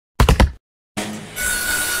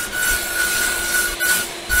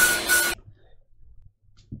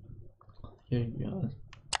Yeah,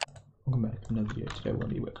 welcome back to another video. Today I want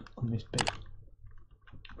to be working on this bait,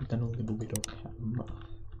 but not only will we don't have much,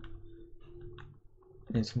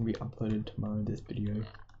 and it's gonna be uploaded tomorrow. This video,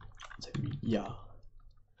 so yeah.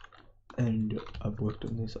 And I've worked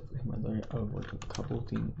on this. I've worked on a couple of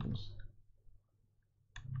things.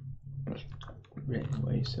 But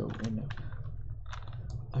anyway, so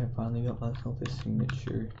I finally got myself a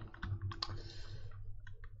signature.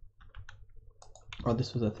 Oh,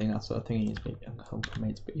 this was a thing. That's the thing he used to make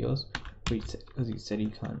UncreepableGamez videos. Because he said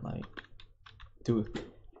he can't like do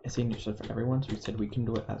a signature for everyone, so he said we can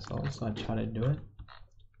do it ourselves. So I tried to do it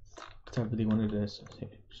because I really wanted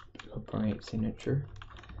to promote signature.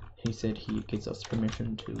 He said he gives us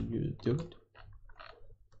permission to do it.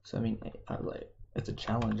 So I mean, it's a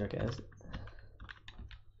challenge, I guess,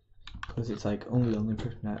 because it's like the only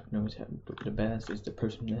person that knows how to do it the best is the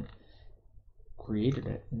person that created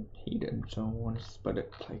it, and he didn't. So once, but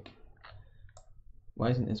it like, why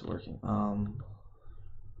isn't this working?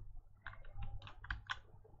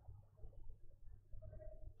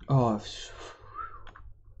 Oh,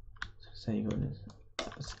 say goodness.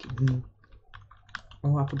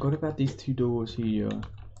 Oh, I forgot about these two doors here.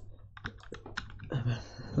 I'm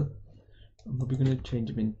probably gonna change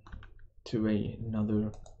them into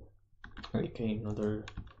another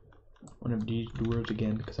one of these doors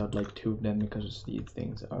again, because I'd like two of them, because these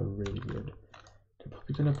things are really weird. They're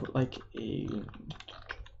probably gonna put like a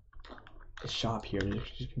shop here. There's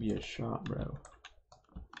just gonna be a shop, bro.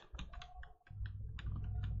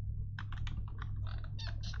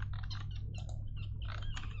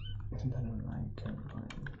 Isn't that like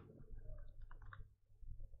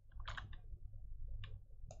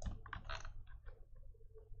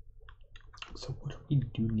so what do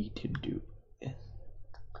we need to do?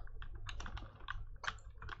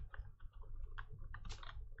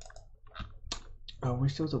 I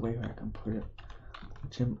wish there was a way where I can put it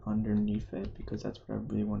gym underneath it, because that's what I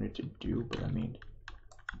really wanted to do, but I mean,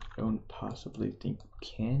 I don't possibly think you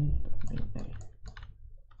can. I mean,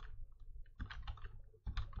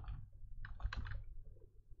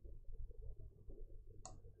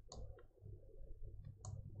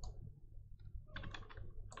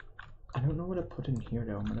 I don't know what to put in here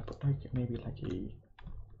though. I'm gonna put like maybe like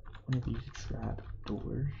one of these trap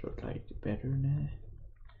doors, so like better now.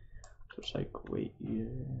 So it's like wait, yeah,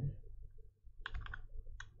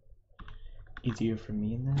 easier for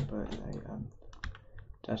me in that, but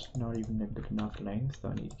that's not even a good enough length, so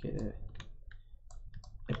I need to get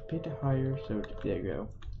a bit higher. So there you go.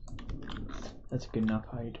 That's a good enough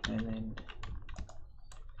height, and then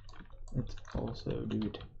let's also do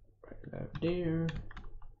it right about there.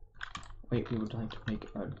 Wait, we would like to make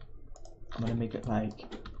it. I'm gonna make it like.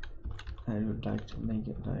 I would like to make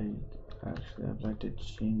it like. Actually, I'd like to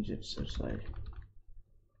change it so it's like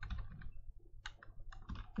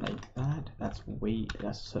that. That's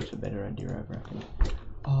such a better idea, I reckon.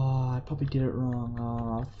 Oh, I probably did it wrong.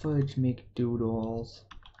 Oh, fudge McDoodles.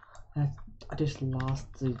 I just lost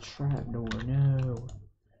the trapdoor. No,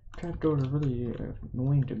 trapdoors are really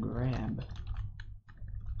annoying to grab.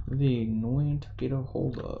 Really annoying to get a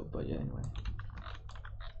hold of. But yeah, anyway.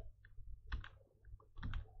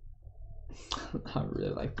 I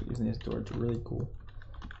really like using this door. It's really cool.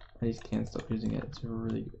 I just can't stop using it. It's a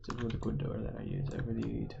really good door that I use. That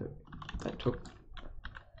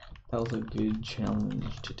was a good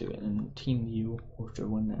challenge to do it. And Team U was the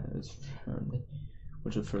one that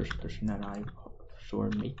was the first person that I saw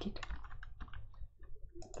make it.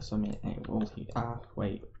 So I mean,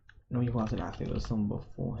 wait, no, he wasn't actually. There was someone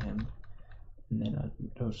before him, and then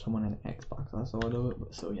there was someone on Xbox. I saw it.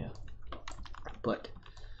 But so yeah,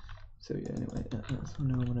 so yeah, anyway, so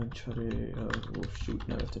now I'm gonna try to, well shoot,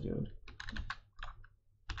 now I have to do it.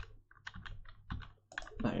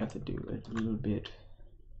 Now I have to do it a little bit.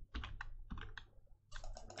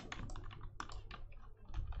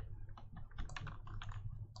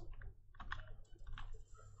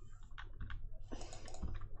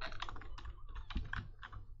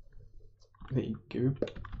 There you go,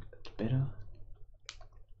 that's better.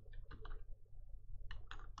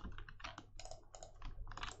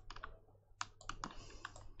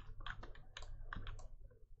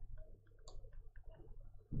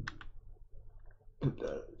 Put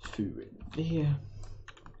that food in there.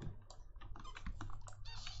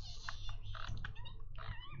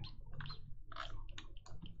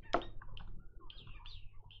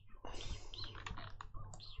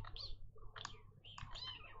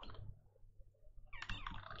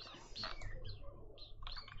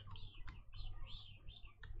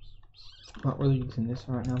 Not really using this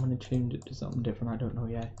right now. I'm gonna change it to something different. I don't know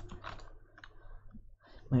yet.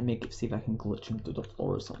 Might make it see if I can glitch him through the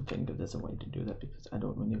floor or something, if there's a way to do that, because I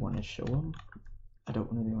don't really want to show him. I don't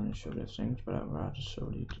really want to show those things, but I'll just show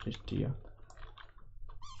you to you.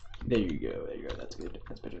 There you go, that's good.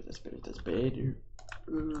 That's better, that's better, that's better.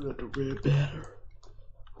 Way better.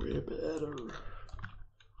 Way better.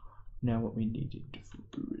 Now what we need to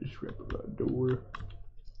do is wrap around the door.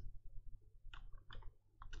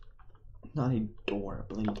 Not a door,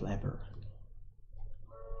 a blade lever.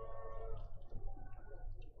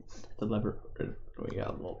 The lever, we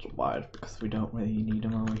got lots of wires because we don't really need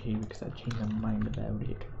them over here because I changed my mind about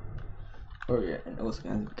it. Oh yeah, and also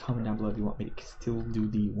guys, comment down below if you want me to still do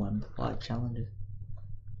the 1 flag challenges.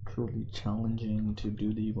 Truly challenging to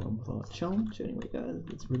do the 1 flag challenge. Anyway guys,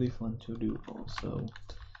 it's really fun to do also.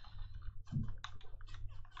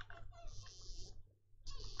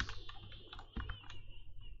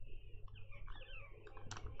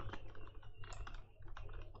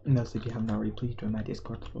 And also, if you haven't already, please join my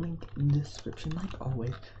Discord, link in the description like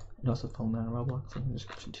always, and also follow me on Roblox in the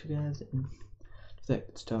description too guys, and that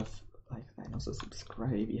good stuff like that, and also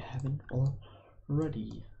subscribe if you haven't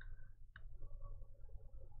already.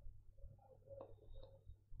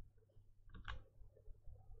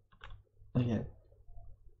 Okay,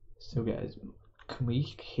 so guys, can we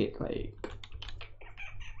hit like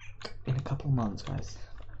in a couple of months, guys,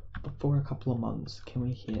 before a couple of months, can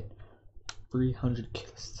we hit 300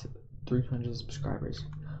 subscribers?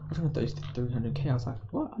 I was gonna say 300k. I was like,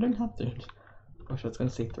 what? I don't have 300. Gosh, I was gonna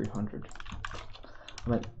say 300.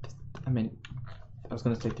 I was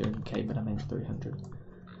gonna say 300k, but I meant 300.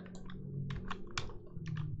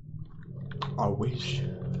 I wish.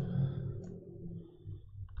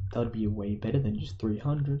 That would be way better than just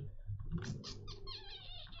 300.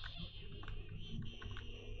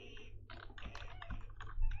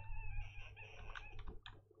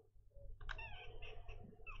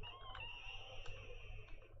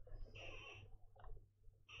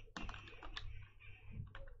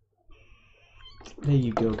 There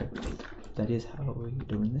you go, guys. That is how we're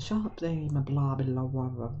doing the shop thing, my blah blah blah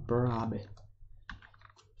blah blah.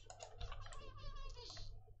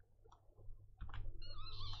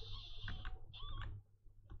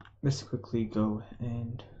 Let's quickly go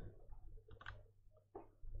and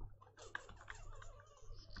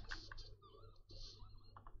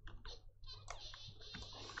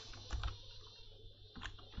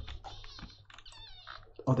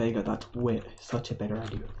oh, there you go. That's such a better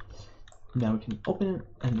idea. Now we can open it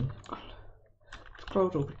and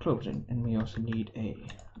close, and we also need a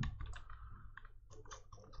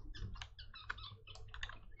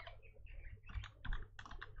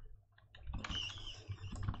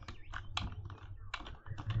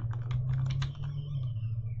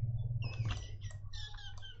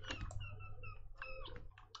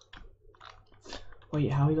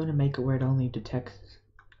wait, how are we going to make it where it only detects?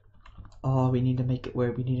 Oh, we need to make it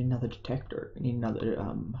where we need another detector. We need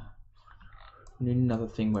another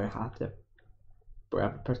thing where I have to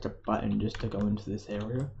press the button just to go into this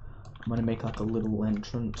area. I'm gonna make like a little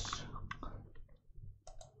entrance,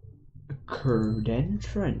 a curved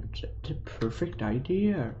entrance. It's a perfect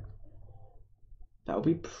idea. That would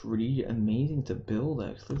be pretty amazing to build.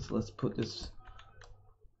 Actually, so let's put this.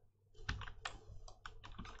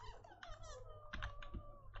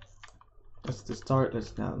 That's the start.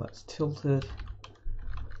 Let's tilt it.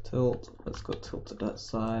 Tilt. Let's go tilt to that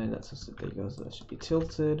side. That's just there goes. That should be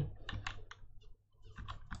tilted.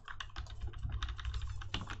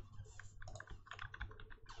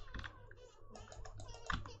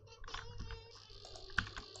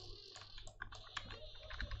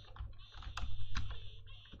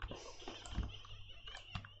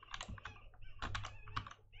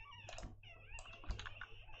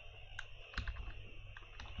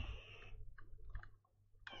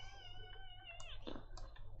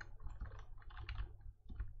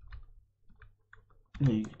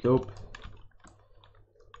 There you go.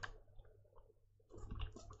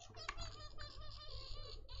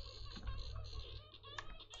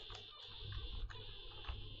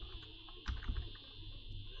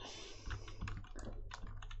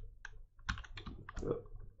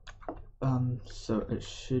 So it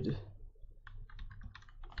should.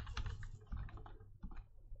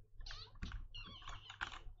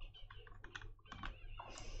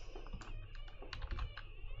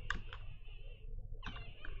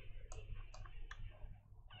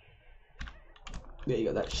 There you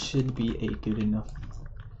go, that should be a good enough.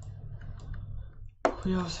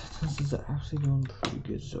 We also, this is actually going pretty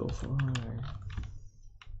good so far.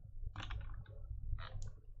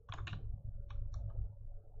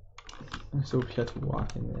 So we had to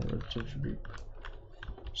walk in there, which should be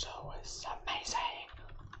so it's amazing.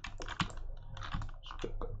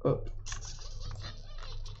 Oh.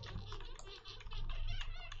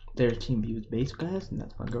 There's Team View's base, guys, and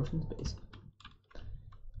that's my girlfriend's base.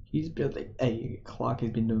 He's building a clock.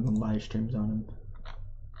 He's been doing live streams on him.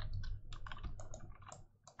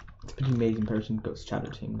 It's a pretty amazing person. Go shout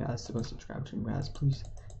out to him, guys. So go subscribe to him, guys. Please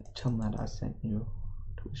tell him that I sent you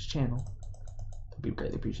to his channel. That'd be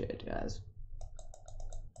greatly appreciated, guys.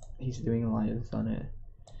 He's doing lives on it.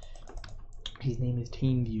 His name is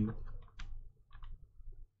Team View.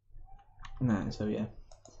 Nah, so yeah.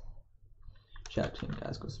 Shout out to him,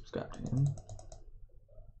 guys. Go subscribe to him.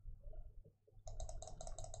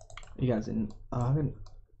 You guys didn't.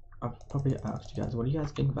 I've probably asked you guys, what do you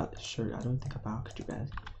guys think about this shirt? I don't think I've asked you guys.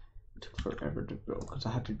 It took forever to build because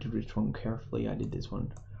I had to do this one carefully. I did this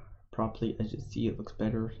one properly. As you see, it looks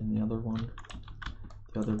better than the other one.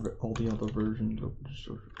 All the other versions look just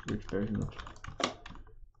which version looks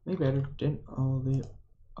way better than all the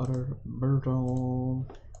other versions.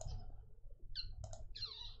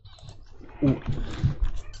 Ooh.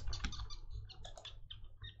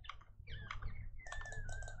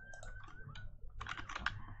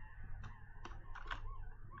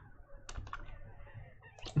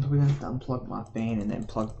 So we have to unplug my fan and then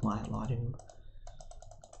plug my lighting.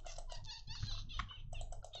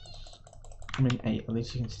 I mean, hey, at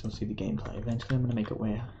least you can still see the gameplay. Eventually, I'm gonna make it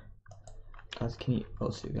where, guys, can you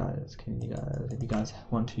also, guys, if you guys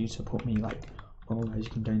want to support me, like, always,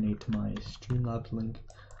 you can donate to my Streamlabs link.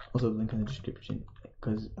 Also, link in the description,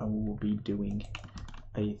 because I will be doing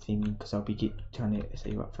a thing, because I'll be trying to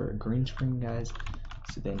save up for a green screen, guys.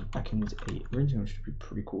 So then I can use a green screen, which would be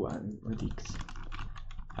pretty cool.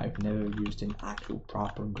 I've never used an actual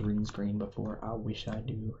proper green screen before. I wish I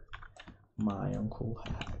do. My uncle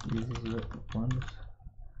uses it once.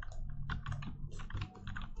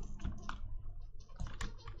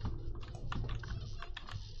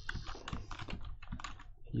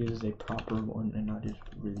 He uses a proper one, and I just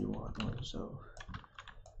really want one, so.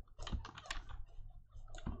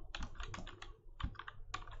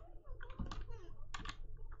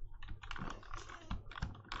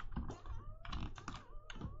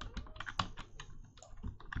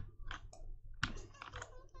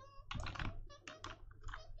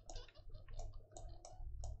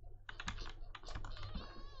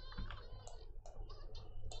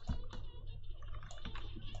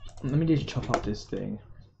 Let me just chop up this thing.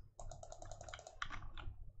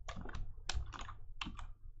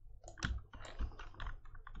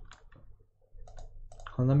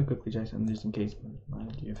 Well, let me quickly check something just in case my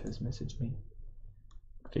idea has messaged me.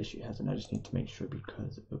 In case she hasn't, I just need to make sure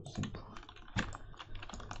because it was important.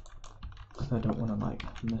 Because I don't want to like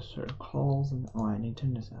miss her calls and I need to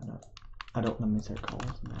miss that. No, I don't want to miss her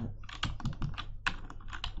calls and that.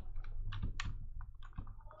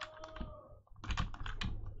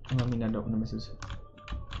 I mean, I don't want to miss his.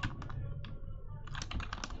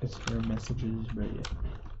 It's her messages, but yeah.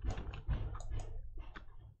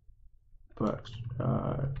 But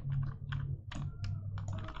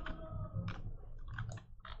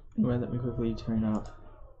anyway, let me quickly turn off.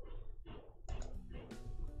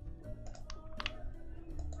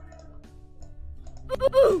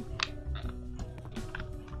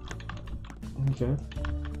 Okay.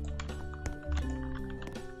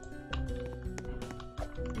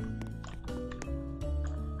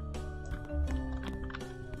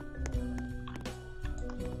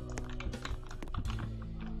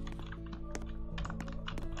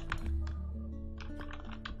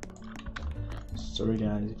 Sorry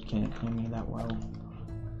guys if you can't hear me that well.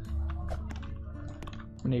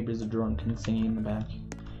 My neighbors are drunk and singing in the back.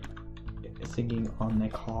 Singing on their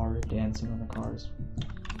car, dancing on the cars.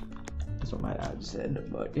 That's what my dad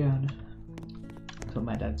said, but yeah. That's what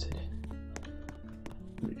my dad said.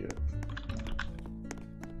 Let me do it.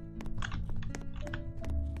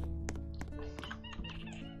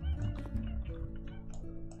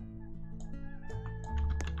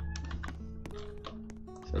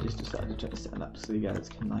 So I just decided to try to stand up so you guys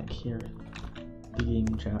can like hear the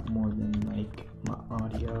game chat more than like my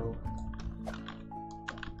audio.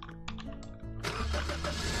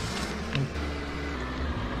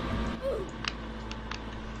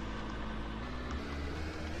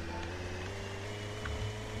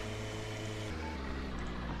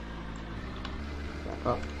 Back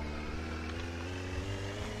up.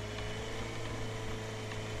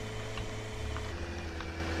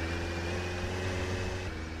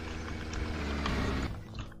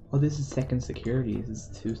 Oh, this is second security. This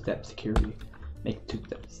is two-step security. Make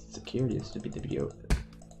two-step security. This should be the video.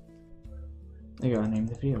 I gotta name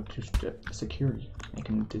the video two-step security.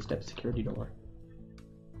 Making a two-step security door.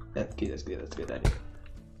 That's good. That's good. That's a good idea.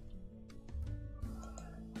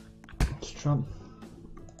 Let's try.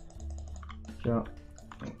 Jump.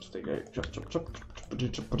 Stay there. Jump, jump, jump.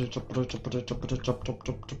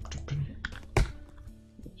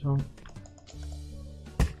 Jump.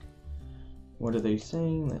 What are they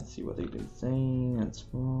saying? Let's see what they've been saying. That's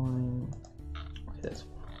fine. Okay, that's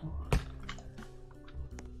fine.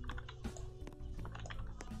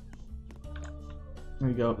 There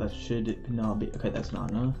we go. That should not be. Okay, that's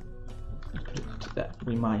not enough. Let's put it to that.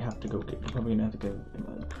 We might have to go get. Probably gonna have to go.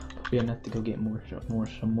 Probably gonna have to go get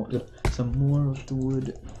some more of the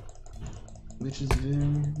wood, which is very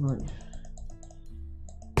much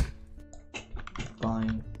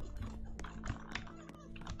fine.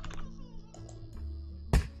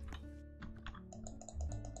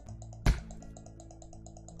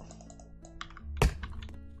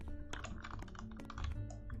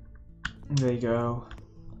 There you go.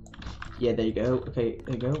 Yeah, there you go. Okay,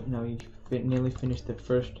 there you go. Now you nearly finished the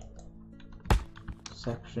first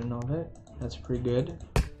section of it. That's pretty good.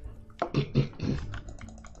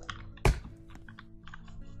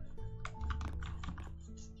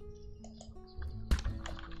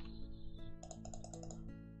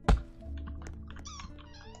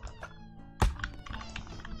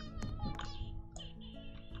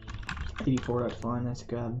 $84, that's fine, that's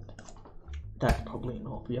good. That's probably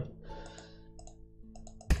enough, yeah.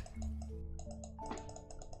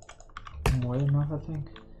 More than enough, I think.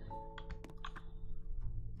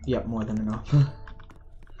 Yep, more than enough.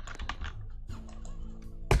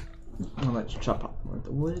 Now let's chop up more of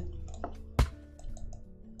the wood.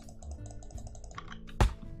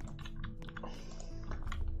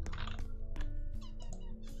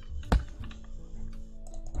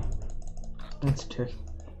 Let's check.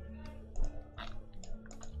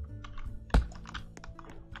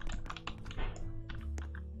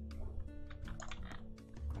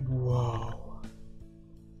 Whoa.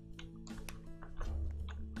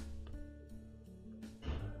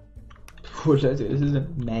 This is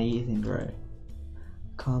amazing, bro.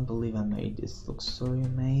 Can't believe I made this. Looks so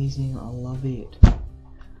amazing. I love it.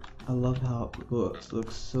 I love how it looks.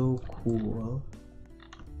 Looks so cool.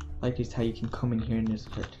 Like just how you can come in here and just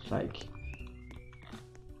like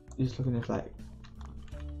just looking at like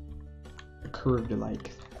a curved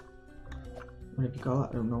like what do you call it?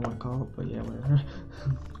 I don't know what to call it, but yeah, whatever.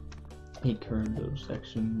 A curved little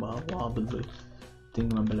section, blah blah blah, thing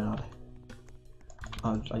blah.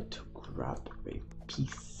 I'd like to grab a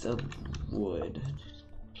piece of wood.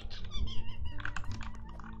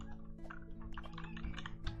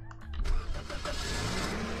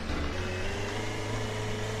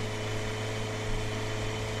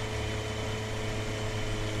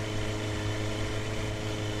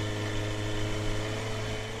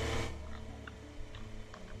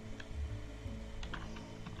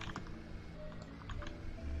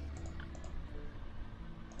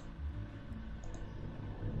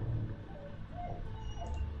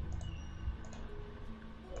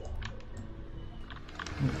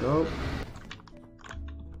 There we go.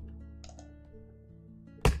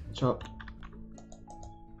 Chop.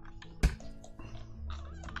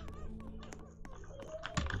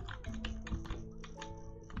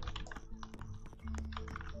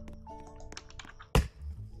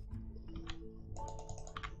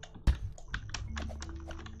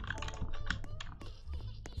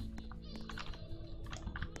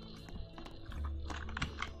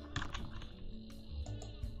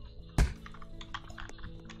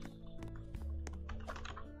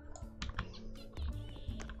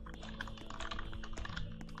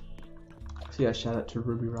 So yeah, shout out to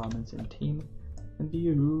Ruby Robbins and team and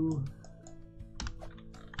you.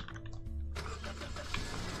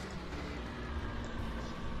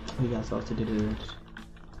 You guys also did a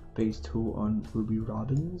base 2 on Ruby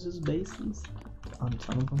Robbins' bases on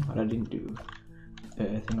some of them, but I didn't do I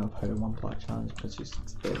think I've heard of one block challenge because you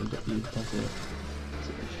does it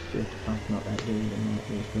shit. I'm not that good and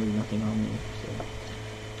there's really nothing on me, so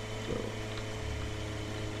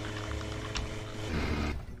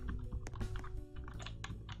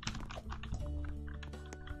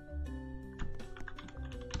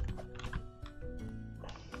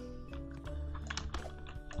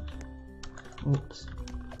oops.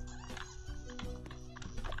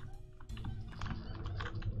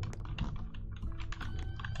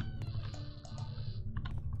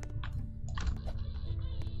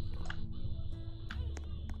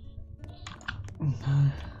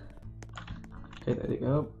 Okay, there you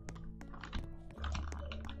go.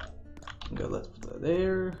 Go, let's put that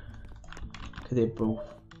there. Cause they both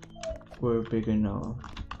were big enough.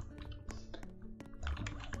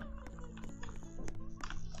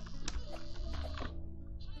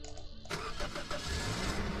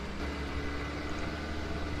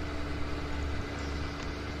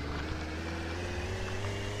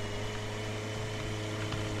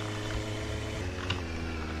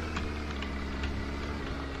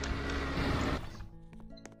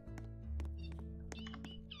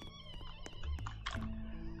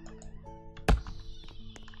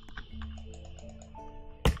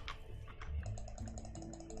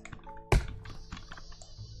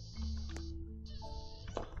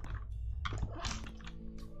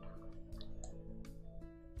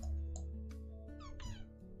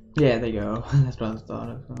 Yeah, there you go. That's what I thought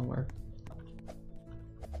it was gonna work.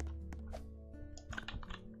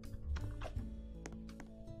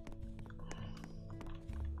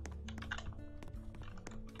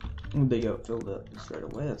 There you go, filled up straight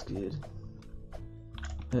away. That's good.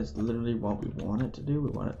 That's literally what we want it to do. We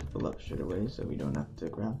want it to fill up straight away, so we don't have to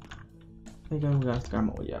grab. There you go. We got to grab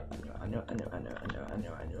more. Yeah, I knew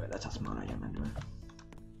it. That's how smart I am. I knew it.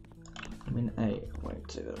 I mean, A. Wait,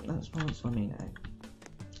 that's smart. So I mean, A.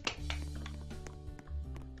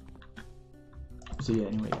 So yeah.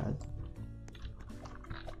 Anyway, guys,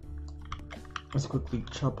 let's quickly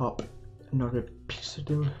chop up another piece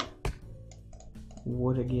of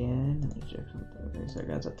wood again. Let me check something. Okay, so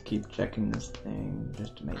guys, I have to keep checking this thing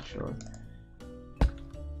just to make sure.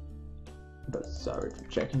 But sorry for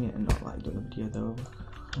checking it and not like doing the video though.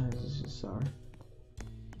 I was just sorry.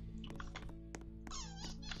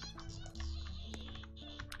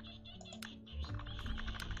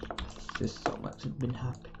 Just so much has been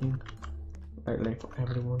happening lately for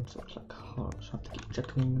everyone, so it's like hard. So I have to keep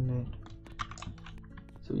checking it.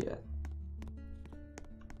 So yeah.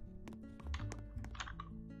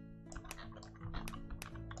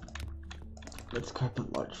 Let's grab the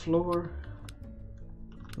large floor.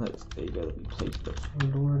 There you go, we place the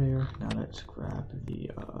floor there. Now let's grab the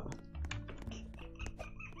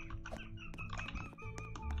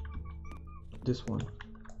this one.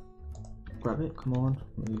 Grab it, come on,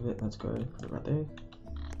 move it, let's go, put it right there.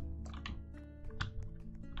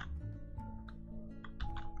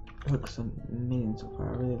 It looks amazing so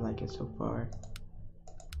far, I really like it so far.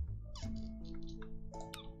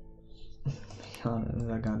 Be honest,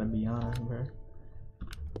 I gotta be honest, bro.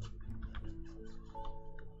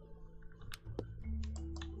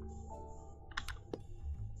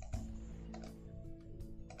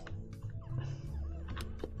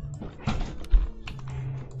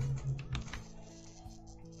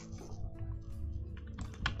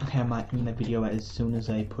 I might end the video as soon as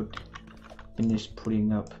I finish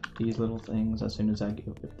putting up these little things. As soon as I get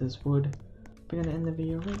with this wood, we're gonna end the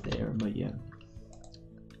video right there. But yeah,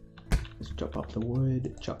 let's chop up the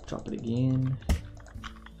wood, chop it again,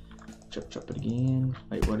 chop it again.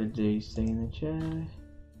 Wait, what did they say in the chat?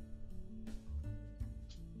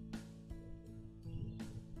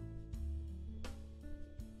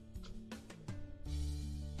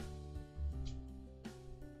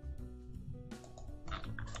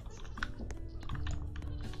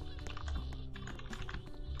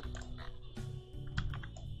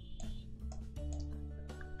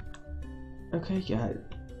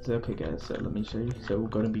 Okay guys, so let me show you. So we're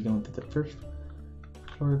going to be going through the first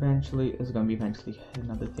floor eventually. There's going to be eventually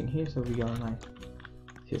another thing here, so we're going like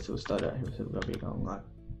here. So we'll start out here, so we're going to be going like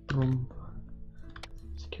boom,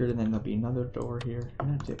 secured, and then there'll be another door here,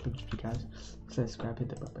 and that's it. Thank you guys. So subscribe, hit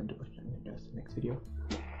the button to watch the next video.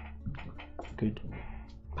 Good.